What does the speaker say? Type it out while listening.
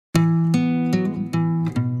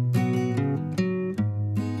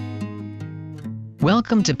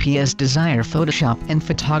Welcome to PSDESIRE Photoshop and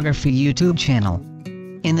Photography YouTube channel.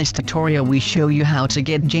 In this tutorial we show you how to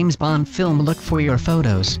get James Bond film look for your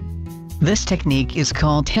photos. This technique is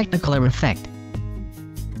called Technicolor effect.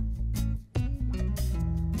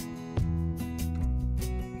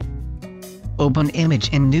 Open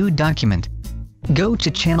image in new document. Go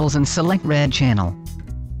to channels and select red channel.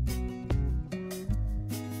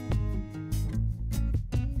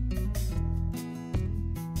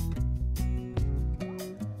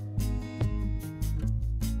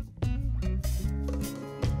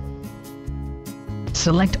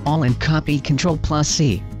 Select all and copy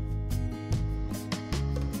Ctrl+C.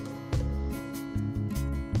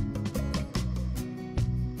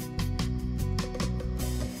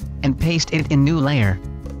 And paste it in new layer.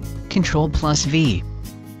 Ctrl+V.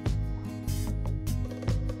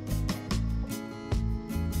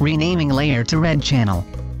 Renaming layer to red channel.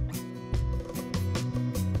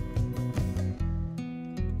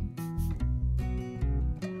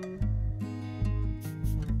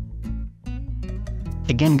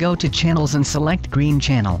 Again go to channels and select green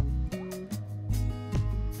channel.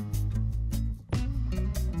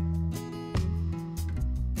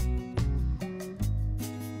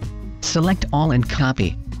 Select all and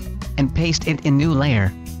copy. And paste it in new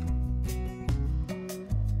layer.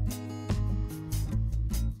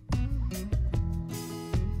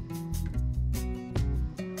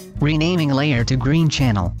 Renaming layer to green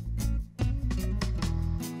channel.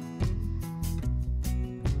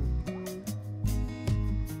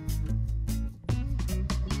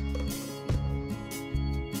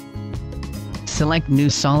 Select new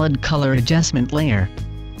solid color adjustment layer.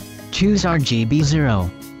 Choose RGB 0.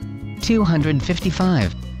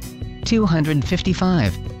 255.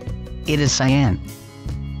 255. It is cyan.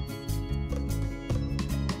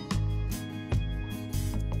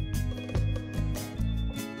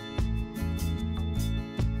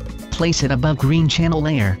 Place it above green channel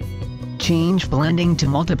layer. Change blending to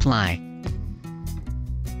multiply.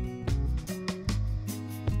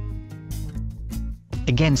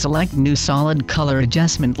 Again select new solid color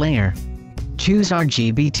adjustment layer. Choose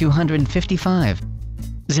RGB 255.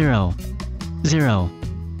 0. 0.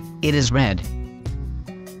 It is red.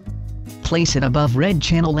 Place it above red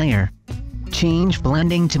channel layer. Change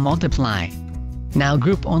blending to multiply. Now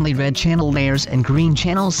group only red channel layers and green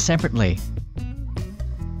channels separately.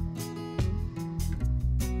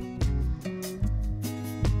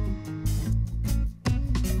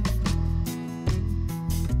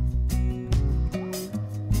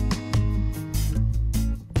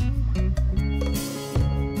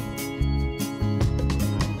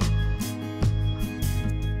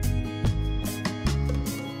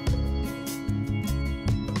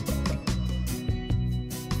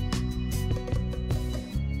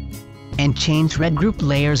 And change red group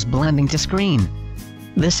layers blending to screen.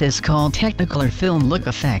 This is called Technicolor film look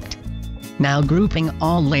effect. Now grouping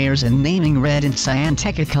all layers and naming red and cyan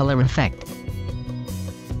Technicolor effect.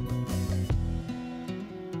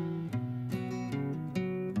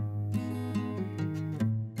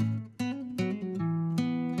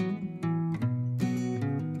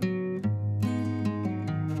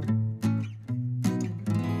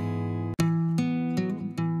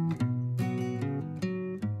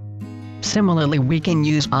 Similarly we can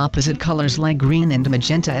use opposite colors like green and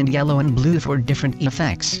magenta and yellow and blue for different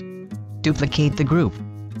effects. Duplicate the group.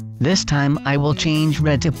 This time I will change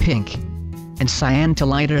red to pink. And cyan to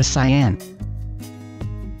lighter cyan.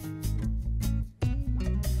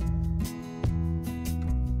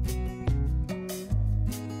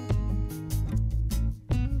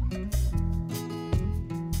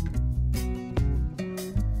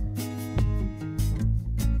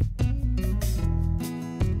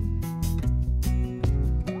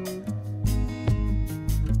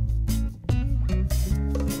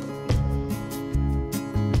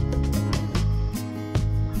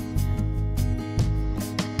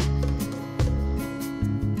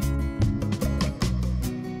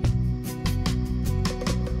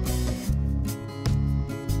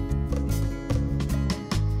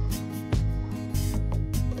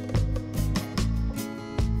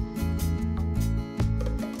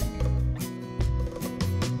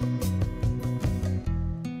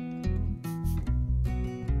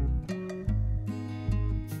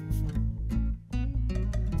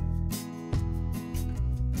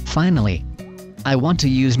 Finally, I want to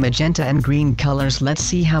use magenta and green colors. Let's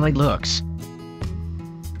see how it looks.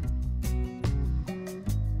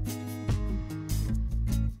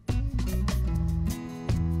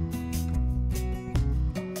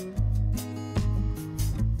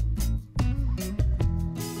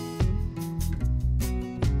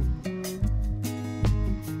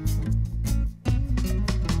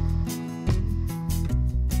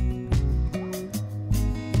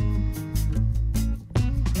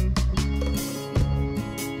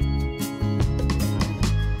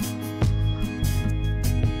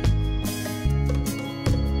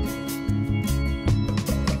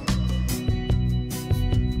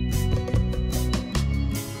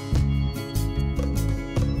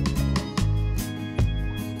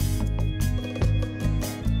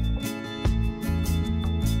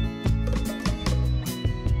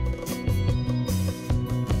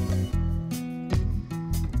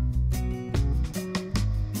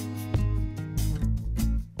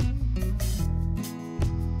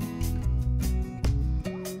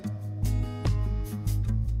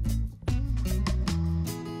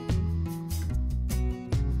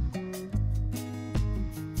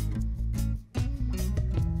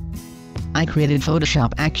 I created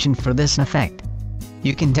Photoshop Action for this effect.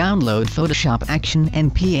 You can download Photoshop Action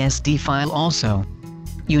and PSD file also.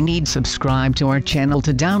 You need subscribe to our channel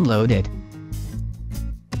to download it.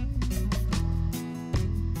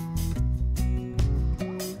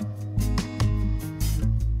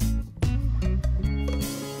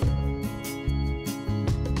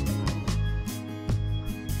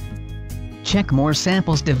 Check more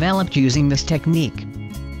samples developed using this technique.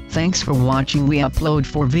 Thanks for watching. We upload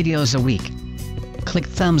 4 videos a week. Click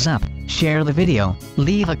thumbs up, share the video,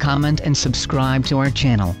 leave a comment and subscribe to our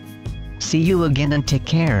channel. See you again and take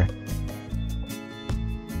care.